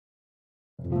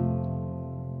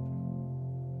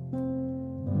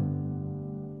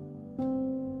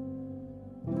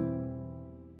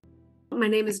My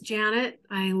name is Janet.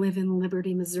 I live in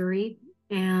Liberty, Missouri,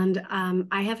 and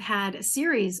I have had a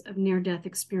series of near-death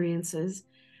experiences.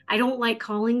 I don't like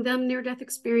calling them near-death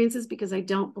experiences because I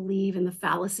don't believe in the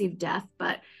fallacy of death,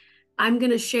 but I'm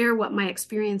going to share what my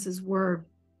experiences were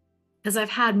because I've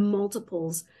had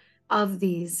multiples of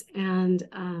these, and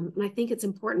I think it's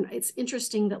important. It's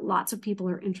interesting that lots of people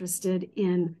are interested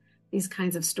in these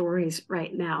kinds of stories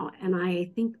right now, and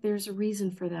I think there's a reason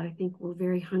for that. I think we're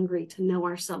very hungry to know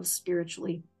ourselves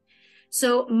spiritually.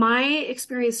 So my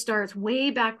experience starts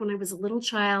way back when I was a little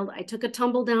child. I took a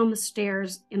tumble down the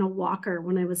stairs in a walker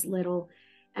when I was little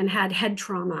and had head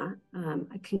trauma,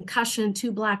 a concussion,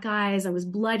 two black eyes. I was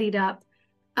bloodied up.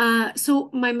 So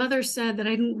my mother said that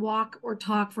I didn't walk or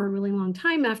talk for a really long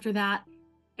time after that.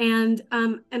 And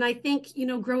I think,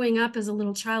 growing up as a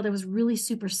little child, I was really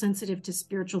super sensitive to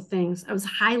spiritual things. I was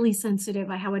highly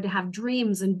sensitive. I would have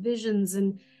dreams and visions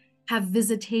and have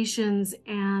visitations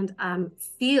and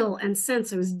feel and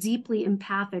sense. I was deeply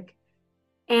empathic.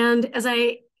 And as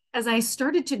I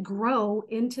started to grow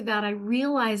into that, I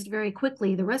realized very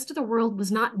quickly the rest of the world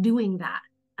was not doing that.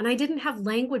 And I didn't have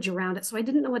language around it, so I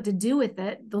didn't know what to do with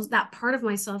it, that part of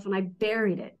myself, and I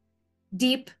buried it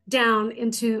deep down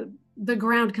into the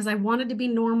ground because I wanted to be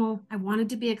normal. I wanted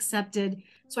to be accepted.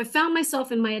 So I found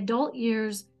myself in my adult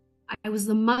years. I was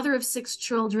the mother of 6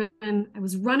 children. I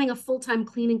was running a full-time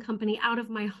cleaning company out of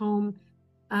my home.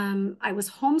 I was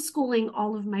homeschooling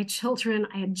all of my children.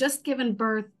 I had just given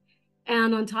birth.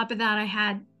 And on top of that, I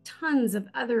had tons of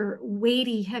other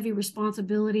weighty, heavy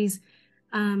responsibilities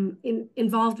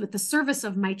involved with the service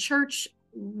of my church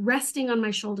resting on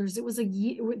my shoulders.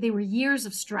 They were years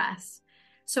of stress.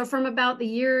 So from about the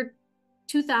year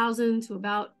 2000 to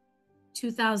about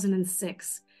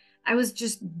 2006, I was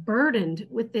just burdened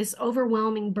with this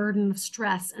overwhelming burden of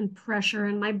stress and pressure,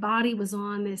 and my body was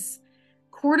on this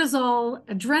cortisol,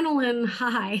 adrenaline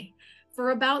high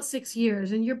for about 6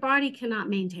 years, and your body cannot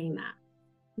maintain that.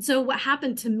 And so what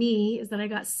happened to me is that I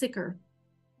got sicker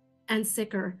and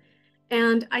sicker.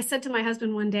 And I said to my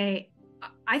husband one day,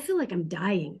 I feel like I'm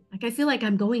dying. Like I feel like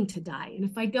I'm going to die. And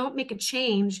if I don't make a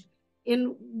change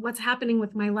in what's happening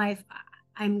with my life,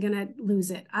 I'm going to lose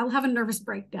it. I'll have a nervous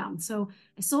breakdown. So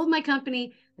I sold my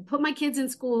company. I put my kids in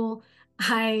school.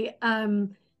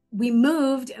 We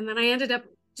moved, and then I ended up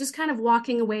just kind of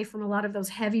walking away from a lot of those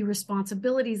heavy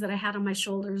responsibilities that I had on my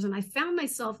shoulders. And I found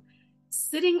myself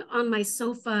sitting on my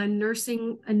sofa,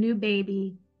 nursing a new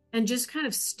baby and just kind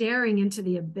of staring into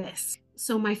the abyss.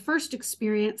 So my first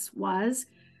experience was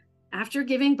after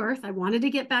giving birth, I wanted to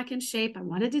get back in shape. I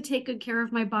wanted to take good care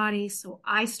of my body. So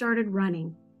I started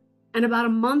running. And about a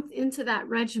month into that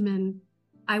regimen,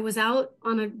 I was out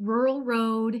on a rural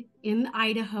road in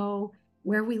Idaho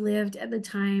where we lived at the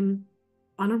time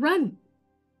on a run.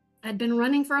 I'd been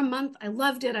running for a month. I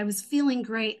loved it. I was feeling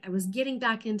great. I was getting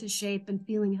back into shape and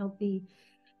feeling healthy.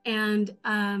 And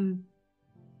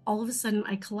all of a sudden,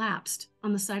 I collapsed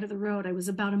on the side of the road. I was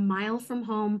about a mile from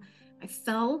home. I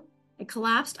fell. I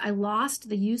collapsed. I lost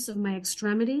the use of my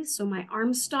extremities. So my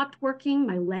arms stopped working.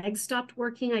 My legs stopped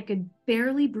working. I could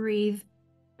barely breathe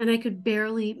and I could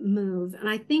barely move. And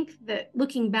I think that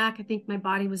looking back, I think my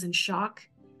body was in shock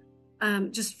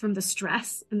just from the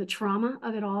stress and the trauma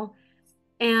of it all.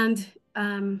 And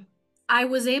I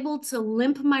was able to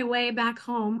limp my way back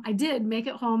home. I did make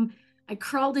it home. I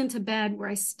crawled into bed where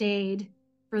I stayed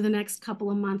for the next couple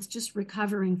of months, just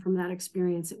recovering from that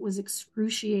experience. It was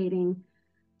excruciating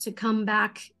to come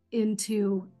back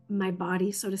into my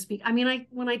body, so to speak. I mean,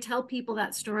 when I tell people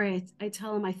that story, I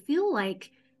tell them I feel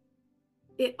like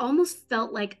it almost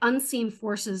felt like unseen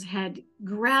forces had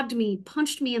grabbed me,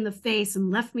 punched me in the face,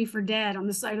 and left me for dead on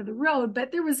the side of the road,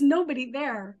 but there was nobody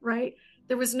there, right?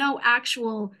 There was no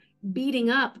actual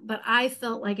beating up, but I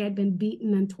felt like I'd been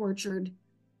beaten and tortured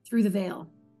through the veil,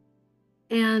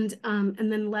 and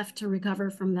then left to recover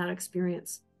from that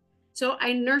experience. So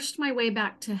I nursed my way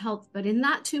back to health, but in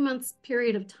that 2 months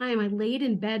period of time, I laid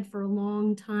in bed for a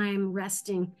long time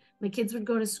resting. My kids would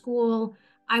go to school.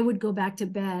 I would go back to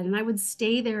bed, and I would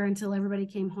stay there until everybody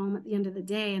came home at the end of the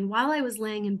day. And while I was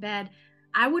laying in bed,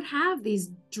 I would have these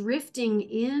drifting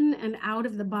in and out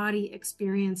of the body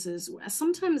experiences.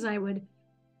 Sometimes I would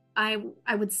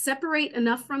separate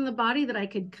enough from the body that I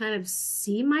could kind of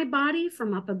see my body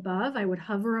from up above. I would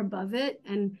hover above it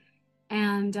and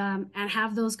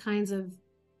have those kinds of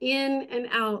in and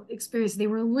out experiences. They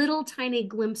were little tiny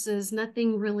glimpses,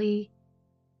 nothing really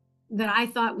that I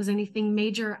thought was anything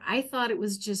major. I thought it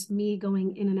was just me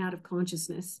going in and out of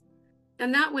consciousness.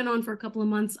 And that went on for a couple of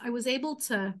months. I was able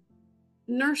to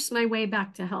nurse my way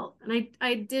back to health. And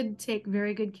I did take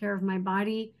very good care of my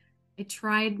body. I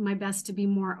tried my best to be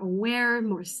more aware,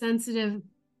 more sensitive,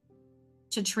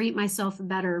 to treat myself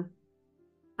better.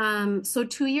 So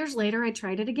 2 years later, I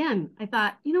tried it again. I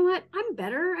thought, you know what? I'm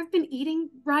better. I've been eating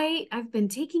right. I've been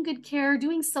taking good care,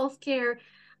 doing self-care.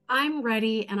 I'm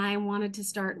ready. And I wanted to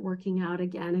start working out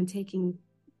again and taking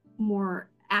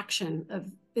more action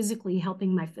of physically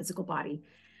helping my physical body.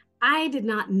 I did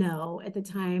not know at the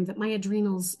time that my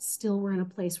adrenals still were in a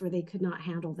place where they could not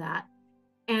handle that.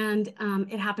 And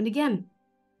it happened again.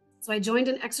 So I joined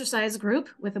an exercise group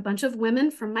with a bunch of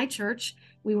women from my church.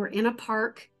 We were in a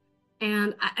park.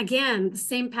 And again, the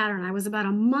same pattern. I was about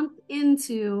a month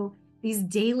into these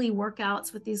daily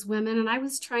workouts with these women, and I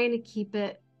was trying to keep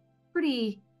it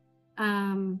pretty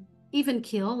even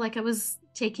keel. Like I was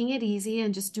taking it easy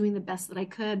and just doing the best that I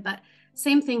could. But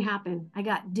same thing happened. I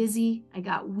got dizzy, I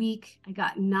got weak, I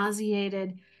got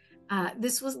nauseated.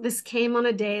 This came on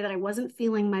a day that I wasn't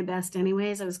feeling my best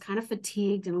anyways. I was kind of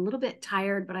fatigued and a little bit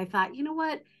tired, but I thought, you know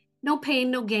what? No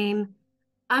pain, no gain.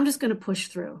 I'm just going to push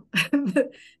through.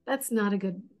 That's not a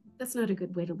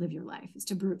good way to live your life, is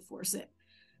to brute force it.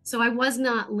 So I was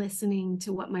not listening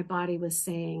to what my body was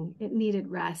saying. It needed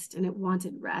rest and it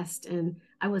wanted rest, and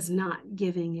I was not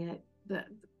giving it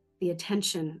the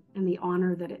attention and the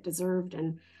honor that it deserved,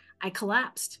 and I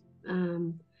collapsed.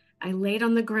 I laid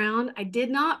on the ground. I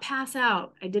did not pass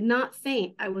out. I did not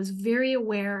faint. I was very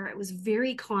aware. I was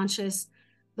very conscious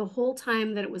the whole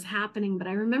time that it was happening. But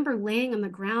I remember laying on the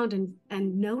ground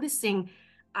and noticing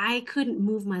I couldn't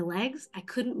move my legs. I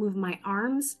couldn't move my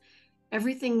arms.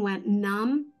 Everything went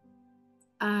numb.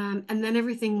 And then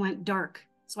everything went dark.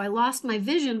 So I lost my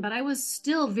vision, but I was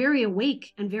still very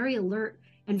awake and very alert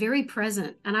and very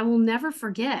present. And I will never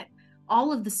forget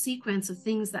all of the sequence of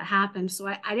things that happened. So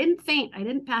I didn't faint. I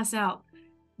didn't pass out.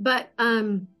 But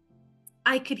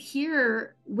I could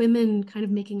hear women kind of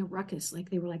making a ruckus.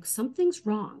 Like they were like, something's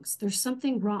wrong. There's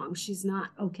something wrong. She's not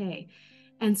okay.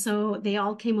 And so they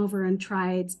all came over and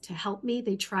tried to help me.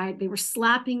 They were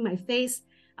slapping my face.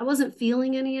 I wasn't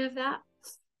feeling any of that.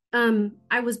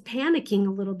 I was panicking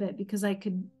a little bit because I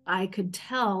could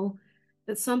tell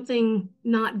that something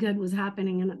not good was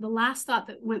happening. And the last thought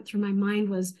that went through my mind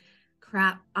was,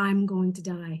 crap, I'm going to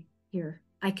die here.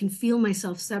 I can feel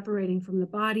myself separating from the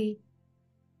body,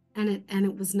 and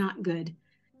it was not good.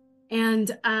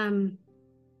 And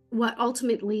what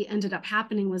ultimately ended up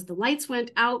happening was the lights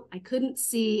went out. I couldn't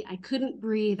see, I couldn't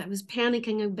breathe. I was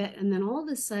panicking a bit. And then all of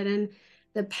a sudden,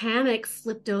 the panic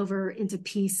flipped over into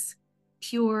peace,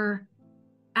 pure,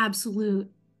 absolute,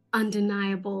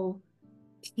 undeniable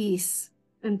peace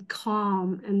and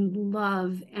calm and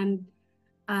love. And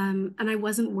I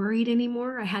wasn't worried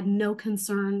anymore. I had no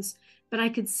concerns, but I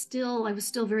was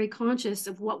still very conscious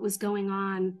of what was going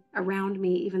on around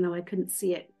me, even though I couldn't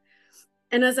see it.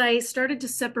 And as I started to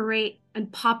separate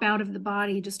and pop out of the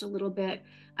body just a little bit,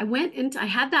 I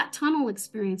had that tunnel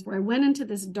experience where I went into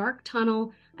this dark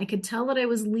tunnel. I could tell that I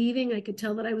was leaving. I could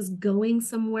tell that I was going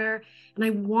somewhere. And I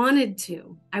wanted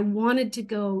to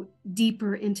go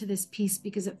deeper into this peace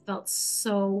because it felt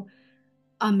so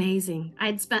amazing. I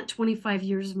had spent 25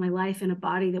 years of my life in a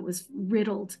body that was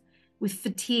riddled with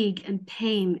fatigue and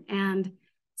pain and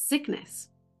sickness.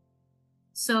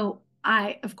 So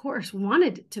I, of course,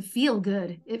 wanted to feel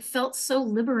good. It felt so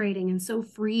liberating and so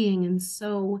freeing and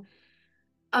so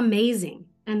amazing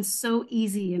and so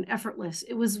easy and effortless.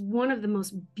 It was one of the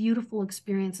most beautiful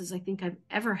experiences I think I've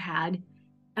ever had.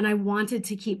 And I wanted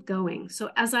to keep going. So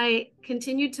as I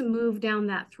continued to move down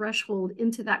that threshold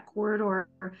into that corridor,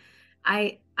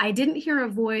 I didn't hear a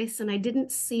voice and I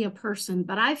didn't see a person,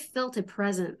 but I felt a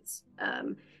presence.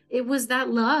 It was that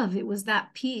love, it was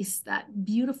that peace, that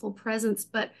beautiful presence.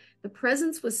 But the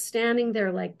presence was standing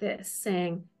there like this,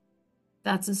 saying,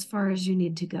 "That's as far as you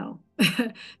need to go."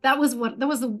 That was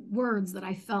the words that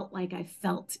I felt like I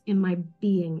felt in my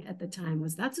being at the time,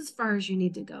 was that's as far as you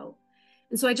need to go.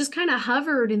 And so I just kind of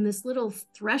hovered in this little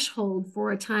threshold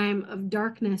for a time of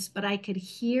darkness, but I could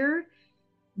hear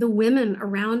the women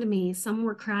around me. Some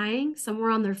were crying, some were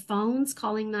on their phones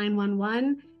calling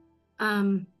 911.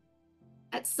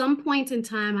 At some point in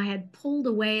time, I had pulled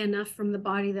away enough from the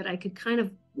body that I could kind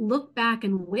of look back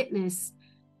and witness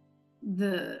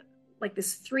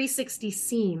this 360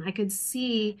 scene. I could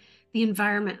see the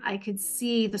environment. I could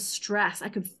see the stress. I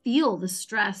could feel the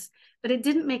stress, but it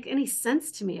didn't make any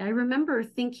sense to me. I remember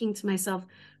thinking to myself,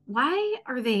 why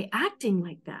are they acting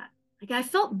like that? Like I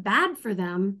felt bad for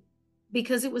them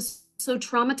because it was so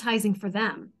traumatizing for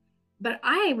them. But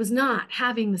I was not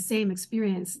having the same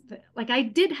experience. Like I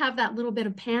did have that little bit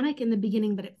of panic in the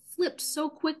beginning, but it flipped so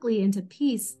quickly into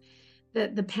peace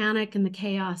that the panic and the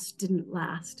chaos didn't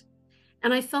last.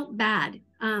 And I felt bad.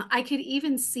 I could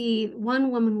even see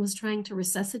one woman was trying to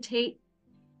resuscitate.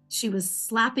 She was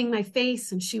slapping my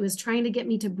face and she was trying to get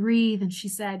me to breathe. And she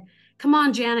said, "Come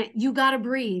on, Janet, you got to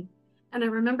breathe." And I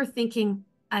remember thinking,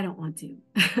 I don't want to.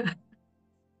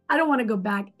 I don't want to go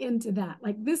back into that.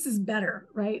 Like, this is better,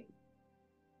 right?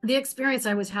 The experience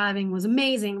I was having was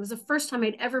amazing. It was the first time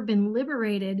I'd ever been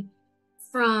liberated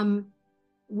from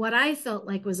what I felt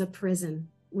like was a prison,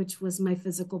 which was my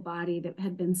physical body that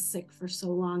had been sick for so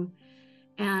long.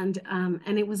 And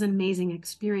it was an amazing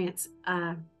experience.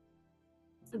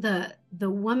 The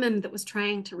woman that was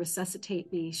trying to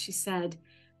resuscitate me, she said,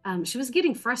 she was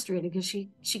getting frustrated because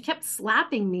she kept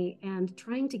slapping me and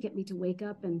trying to get me to wake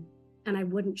up, and I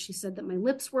wouldn't. She said that my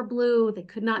lips were blue. They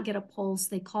could not get a pulse.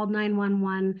 They called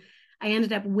 911. I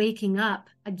ended up waking up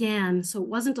again. So it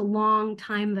wasn't a long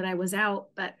time that I was out,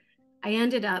 but I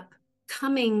ended up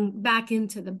coming back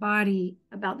into the body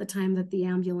about the time that the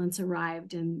ambulance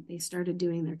arrived and they started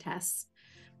doing their tests.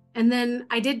 And then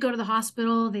I did go to the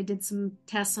hospital. They did some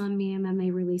tests on me and then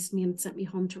they released me and sent me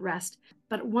home to rest.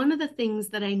 But one of the things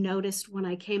that I noticed when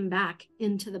I came back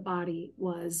into the body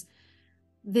was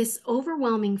this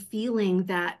overwhelming feeling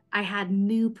that I had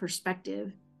new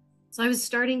perspective. So I was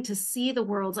starting to see the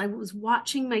worlds. I was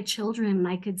watching my children and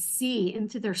I could see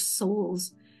into their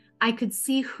souls. I could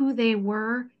see who they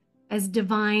were as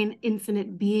divine,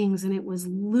 infinite beings. And it was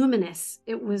luminous.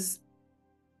 It was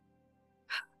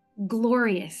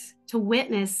glorious to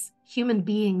witness human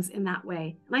beings in that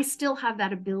way. And I still have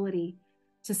that ability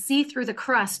to see through the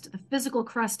crust, the physical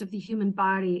crust of the human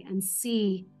body, and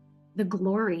see the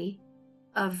glory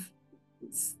of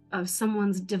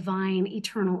someone's divine,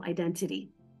 eternal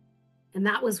identity. And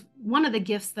that was one of the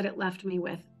gifts that it left me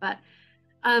with. But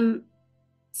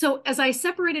so as I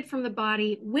separated from the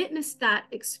body, witnessed that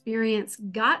experience,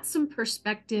 got some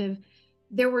perspective,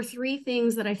 there were three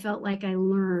things that I felt like I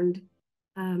learned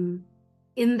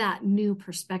in that new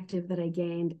perspective that I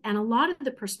gained. And a lot of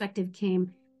the perspective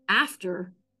came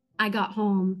after I got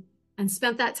home and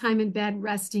spent that time in bed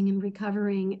resting and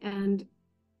recovering and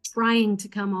trying to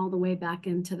come all the way back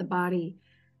into the body.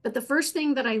 But the first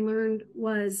thing that I learned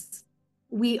was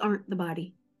we aren't the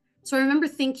body. So I remember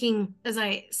thinking as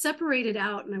I separated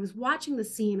out and I was watching the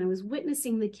scene, I was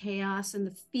witnessing the chaos and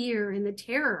the fear and the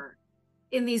terror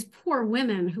in these poor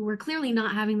women who were clearly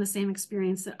not having the same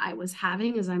experience that I was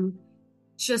having, as I'm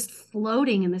just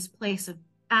floating in this place of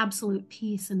absolute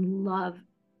peace and love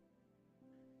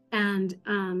and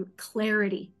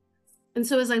clarity. And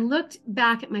so as I looked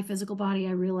back at my physical body,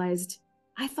 I realized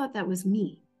I thought that was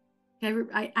me.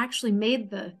 I actually made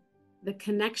the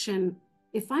connection.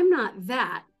 If I'm not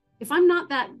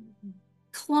that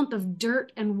clump of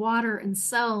dirt and water and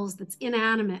cells that's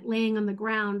inanimate laying on the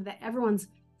ground that everyone's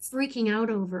freaking out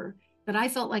over, that I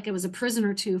felt like I was a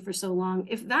prisoner to for so long,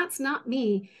 if that's not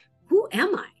me, who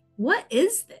am I? What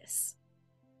is this?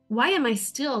 Why am I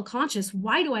still conscious?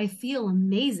 Why do I feel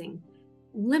amazing,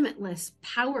 limitless,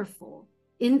 powerful,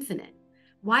 infinite?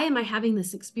 Why am I having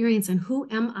this experience? And who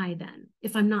am I then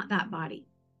if I'm not that body?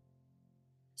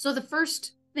 So the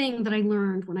first thing that I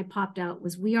learned when I popped out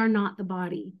was we are not the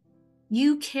body.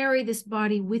 You carry this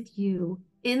body with you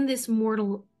in this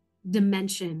mortal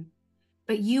dimension,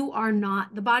 but you are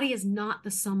not, the body is not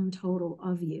the sum total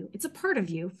of you. It's a part of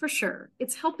you for sure.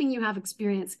 It's helping you have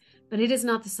experience, but it is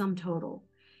not the sum total.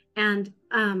 And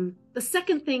the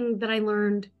second thing that I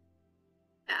learned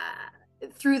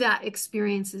through that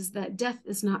experience is that death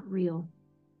is not real.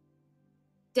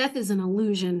 Death is an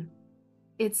illusion.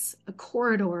 It's a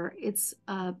corridor. It's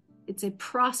a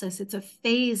process. It's a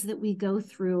phase that we go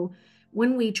through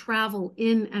when we travel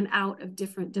in and out of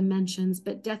different dimensions,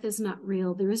 but death is not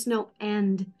real. There is no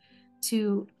end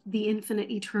to the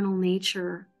infinite eternal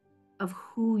nature of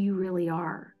who you really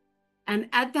are. And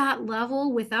at that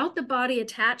level, without the body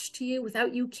attached to you,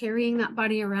 without you carrying that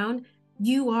body around,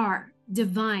 you are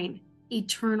divine,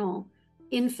 eternal,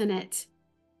 infinite,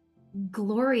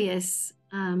 glorious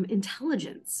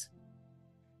intelligence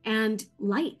and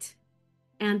light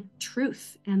and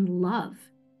truth and love.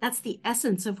 That's the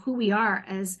essence of who we are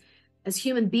as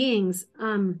human beings.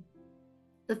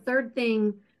 The third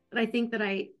thing that I think that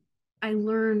I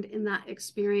learned in that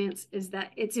experience is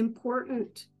that it's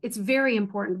important, it's very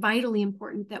important, vitally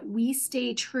important that we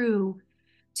stay true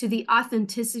to the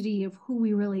authenticity of who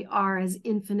we really are as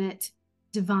infinite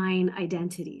divine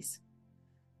identities.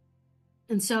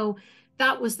 And so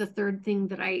that was the third thing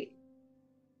that I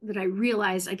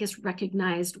realized, I guess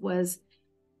recognized, was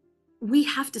we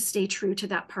have to stay true to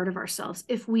that part of ourselves.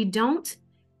 If we don't,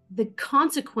 the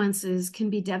consequences can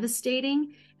be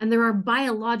devastating, and there are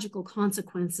biological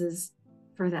consequences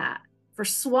for that. for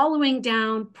swallowing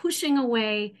down, pushing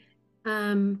away,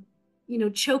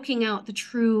 choking out the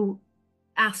true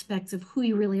aspects of who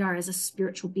you really are as a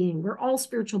spiritual being. We're all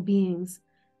spiritual beings.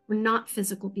 We're not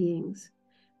physical beings.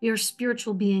 We are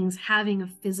spiritual beings having a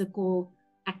physical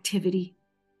activity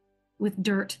with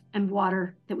dirt and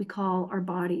water that we call our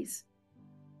bodies.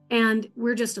 And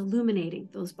we're just illuminating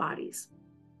those bodies.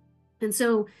 And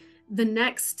so the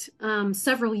next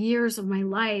several years of my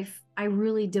life, I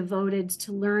really devoted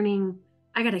to learning.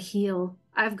 I got to heal.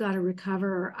 I've got to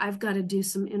recover. I've got to do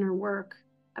some inner work.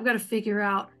 I've got to figure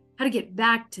out how to get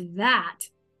back to that.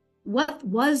 What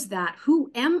was that?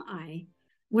 Who am I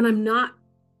when I'm not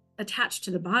attached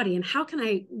to the body? And how can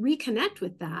I reconnect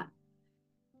with that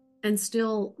and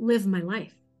still live my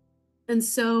life? And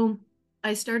so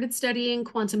I started studying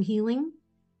quantum healing,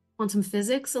 quantum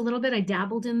physics a little bit. I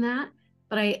dabbled in that,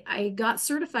 but I got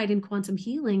certified in quantum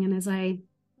healing. And as I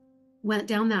went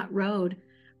down that road,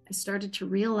 I started to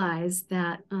realize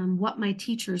that what my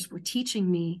teachers were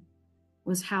teaching me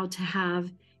was how to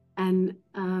have an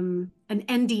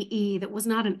NDE that was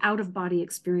not an out-of-body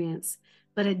experience,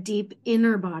 but a deep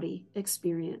inner body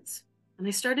experience. And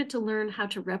I started to learn how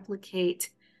to replicate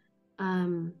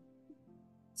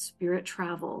spirit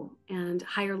travel and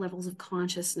higher levels of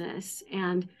consciousness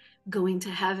and going to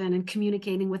heaven and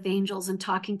communicating with angels and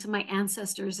talking to my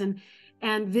ancestors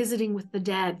and visiting with the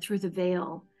dead through the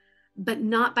veil, but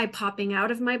not by popping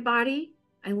out of my body.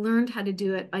 I learned how to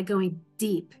do it by going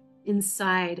deep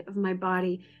inside of my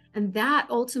body. And that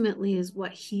ultimately is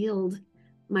what healed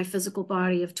my physical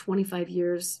body of 25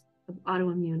 years of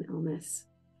autoimmune illness.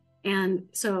 And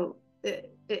so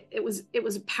it was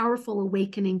a powerful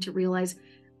awakening to realize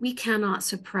we cannot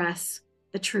suppress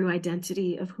the true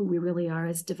identity of who we really are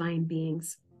as divine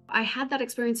beings. I had that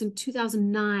experience in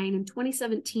 2009. In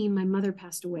 2017, my mother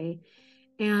passed away.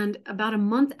 And about a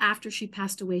month after she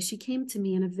passed away, she came to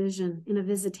me in a vision, in a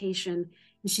visitation.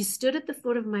 And she stood at the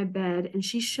foot of my bed and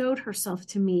she showed herself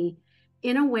to me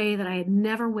in a way that I had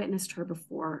never witnessed her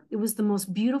before. It was the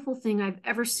most beautiful thing I've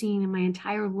ever seen in my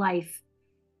entire life.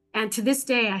 And to this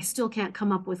day, I still can't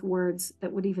come up with words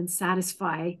that would even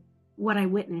satisfy what I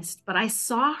witnessed. But I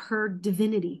saw her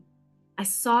divinity. I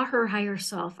saw her higher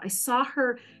self. I saw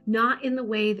her not in the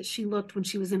way that she looked when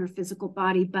she was in her physical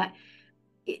body, but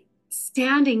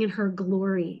standing in her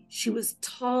glory. She was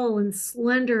tall and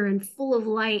slender and full of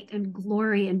light and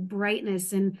glory and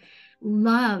brightness and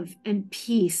love and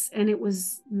peace. And it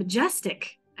was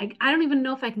majestic. I don't even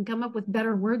know if I can come up with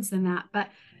better words than that, but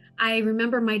I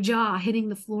remember my jaw hitting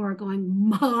the floor going,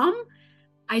 Mom,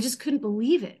 I just couldn't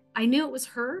believe it. I knew it was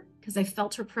her because I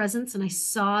felt her presence and I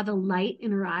saw the light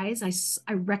in her eyes.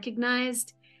 I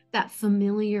recognized that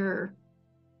familiar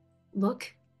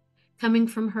look coming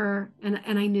from her, and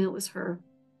I knew it was her.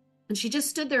 And she just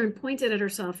stood there and pointed at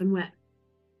herself and went,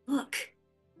 look,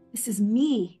 this is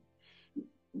me.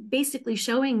 Basically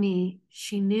showing me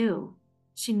she knew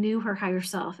her higher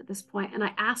self at this point. And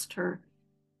I asked her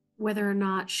whether or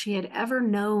not she had ever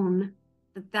known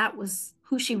that that was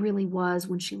who she really was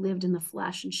when she lived in the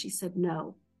flesh. And she said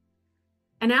no.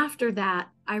 And after that,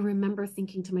 I remember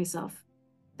thinking to myself,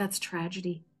 that's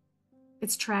tragedy.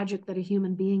 It's tragic that a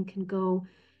human being can go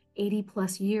 80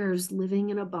 plus years living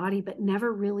in a body, but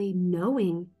never really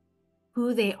knowing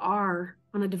who they are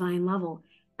on a divine level.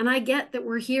 And I get that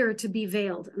we're here to be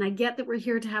veiled, and I get that we're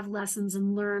here to have lessons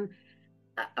and learn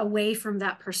away from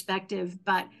that perspective,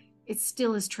 but it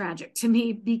still is tragic to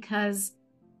me because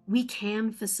we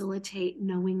can facilitate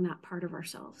knowing that part of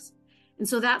ourselves. And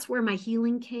so that's where my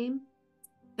healing came.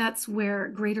 That's where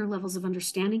greater levels of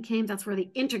understanding came. That's where the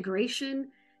integration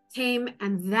came.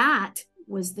 And that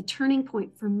was the turning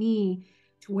point for me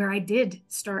to where I did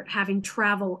start having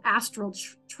travel, astral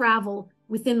travel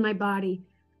within my body,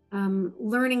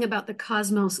 learning about the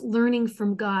cosmos, learning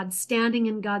from God, standing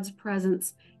in God's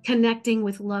presence, connecting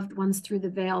with loved ones through the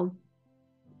veil.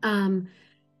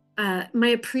 My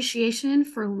appreciation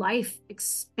for life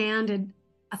expanded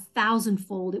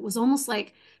 1,000-fold. It was almost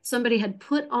like somebody had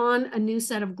put on a new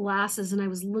set of glasses and I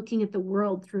was looking at the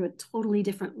world through a totally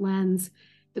different lens.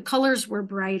 The colors were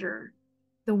brighter.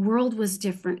 The world was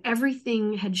different.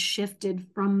 Everything had shifted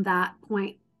from that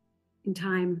point in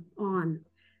time on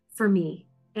for me.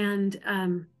 And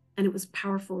it was a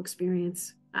powerful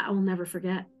experience I will never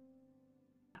forget.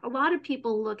 A lot of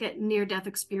people look at near-death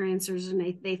experiencers and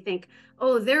they think,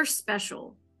 oh, they're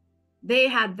special. They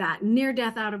had that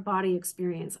near-death out-of-body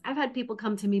experience. I've had people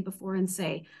come to me before and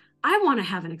say, I want to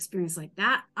have an experience like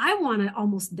that. I want to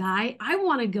almost die. I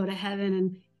want to go to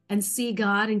heaven and see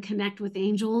God and connect with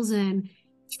angels and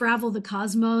travel the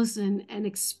cosmos and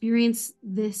experience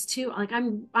this too. Like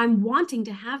I'm wanting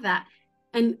to have that.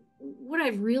 And what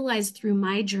I've realized through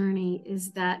my journey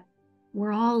is that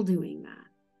we're all doing that.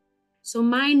 So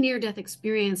my near-death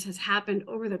experience has happened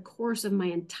over the course of my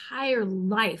entire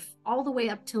life, all the way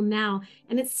up till now,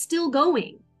 and it's still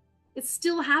going. It's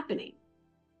still happening.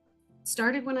 It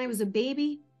started when I was a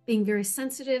baby, being very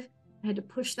sensitive. I had to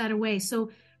push that away.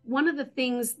 So one of the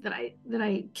things that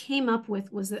I came up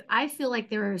with was that I feel like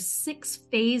there are 6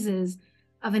 phases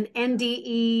of an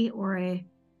NDE, or a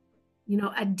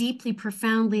deeply,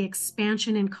 profoundly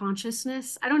expansion in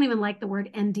consciousness. I don't even like the word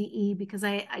NDE because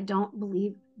I don't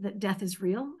believe that death is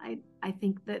real. I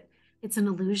think that it's an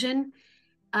illusion.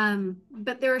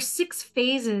 But there are 6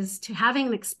 phases to having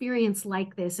an experience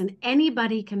like this, and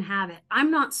anybody can have it. I'm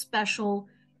not special,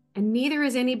 and neither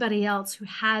is anybody else who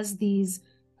has these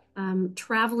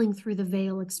traveling through the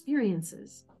veil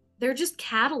experiences. They're just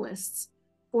catalysts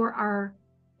for our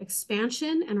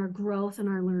expansion and our growth and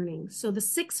our learning. So the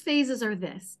 6 phases are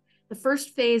this. The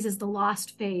first phase is the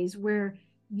lost phase, where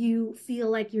you feel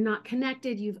like you're not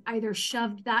connected. You've either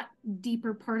shoved that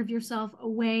deeper part of yourself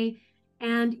away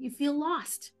and you feel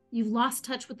lost. You've lost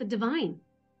touch with the divine.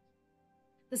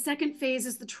 The second phase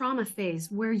is the trauma phase,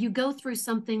 where you go through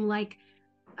something like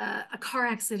a car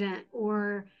accident,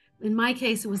 or in my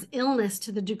case, it was illness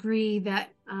to the degree that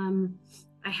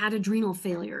I had adrenal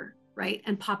failure, right?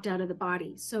 And popped out of the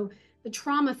body. So the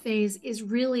trauma phase is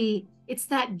really, it's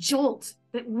that jolt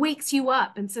that wakes you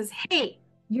up and says, hey,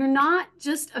 you're not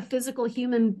just a physical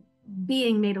human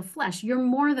being made of flesh. You're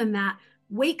more than that.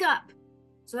 Wake up.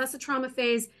 So that's the trauma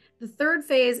phase. The third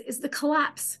phase is the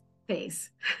collapse phase,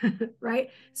 right?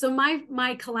 So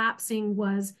my collapsing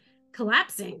was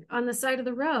collapsing on the side of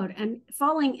the road and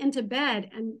falling into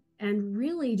bed and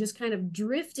really just kind of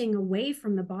drifting away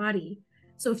from the body.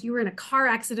 So if you were in a car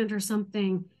accident or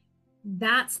something,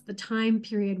 that's the time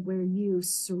period where you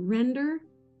surrender.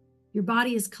 Your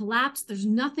body is collapsed. There's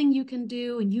nothing you can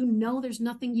do, and you know there's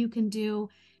nothing you can do.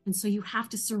 And so you have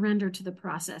to surrender to the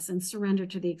process and surrender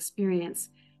to the experience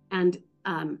and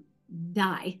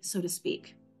die, so to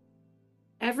speak.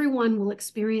 Everyone will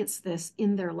experience this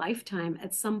in their lifetime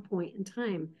at some point in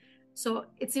time. So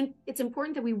it's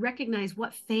important that we recognize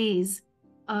what phase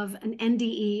of an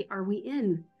NDE are we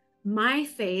in. My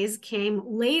phase came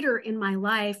later in my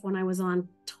life when I was on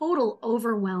total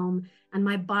overwhelm and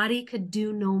my body could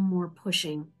do no more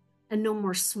pushing and no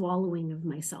more swallowing of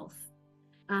myself.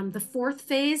 The fourth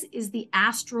phase is the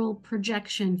astral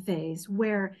projection phase,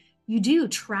 where you do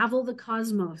travel the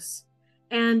cosmos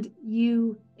and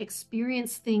you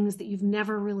experience things that you've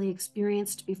never really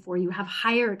experienced before. You have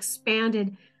higher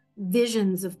expanded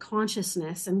visions of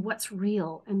consciousness and what's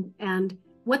real and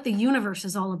what the universe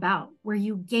is all about, where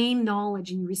you gain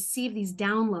knowledge and you receive these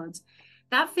downloads.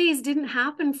 That phase didn't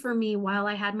happen for me while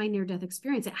I had my near-death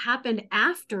experience. It happened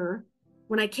after,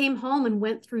 when I came home and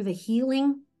went through the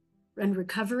healing and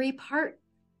recovery part.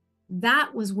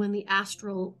 That was when the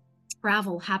astral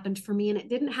travel happened for me. And it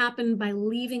didn't happen by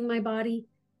leaving my body.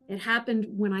 It happened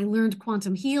when I learned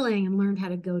quantum healing and learned how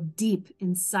to go deep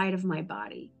inside of my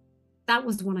body. That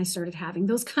was when I started having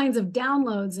those kinds of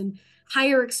downloads and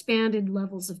higher expanded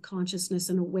levels of consciousness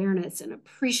and awareness and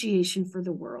appreciation for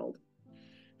the world.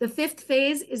 The fifth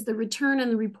phase is the return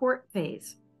and the report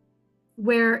phase,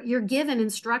 where you're given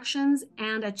instructions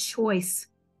and a choice.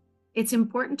 It's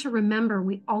important to remember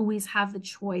we always have the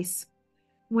choice.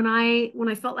 When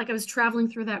I felt like I was traveling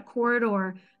through that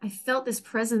corridor, I felt this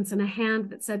presence and a hand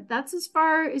that said, that's as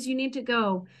far as you need to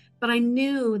go. But I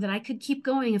knew that I could keep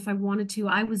going if I wanted to.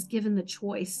 I was given the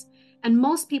choice. And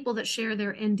most people that share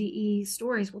their NDE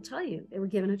stories will tell you they were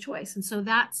given a choice. And so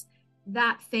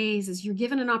that phase is you're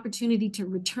given an opportunity to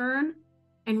return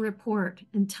and report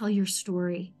and tell your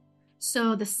story.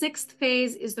 So the sixth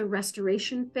phase is the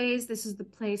restoration phase. This is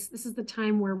the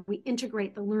time where we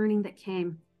integrate the learning that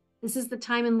came. This is the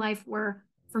time in life where,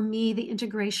 for me, the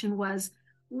integration was,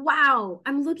 wow,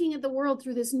 I'm looking at the world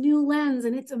through this new lens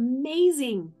and it's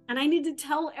amazing. And I need to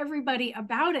tell everybody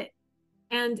about it.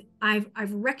 And I've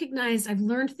recognized, I've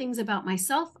learned things about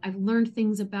myself. I've learned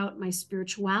things about my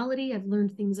spirituality. I've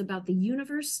learned things about the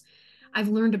universe. I've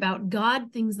learned about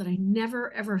God, things that I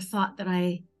never, ever thought that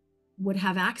I would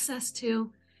have access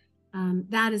to.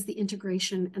 That is the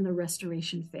integration and the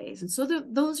restoration phase. And so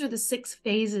those are the 6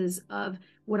 phases of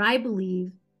what I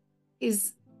believe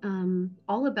is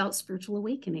all about spiritual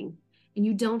awakening. And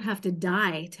you don't have to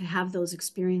die to have those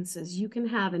experiences. You can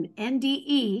have an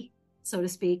NDE, so to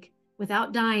speak,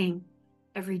 without dying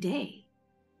every day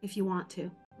if you want to.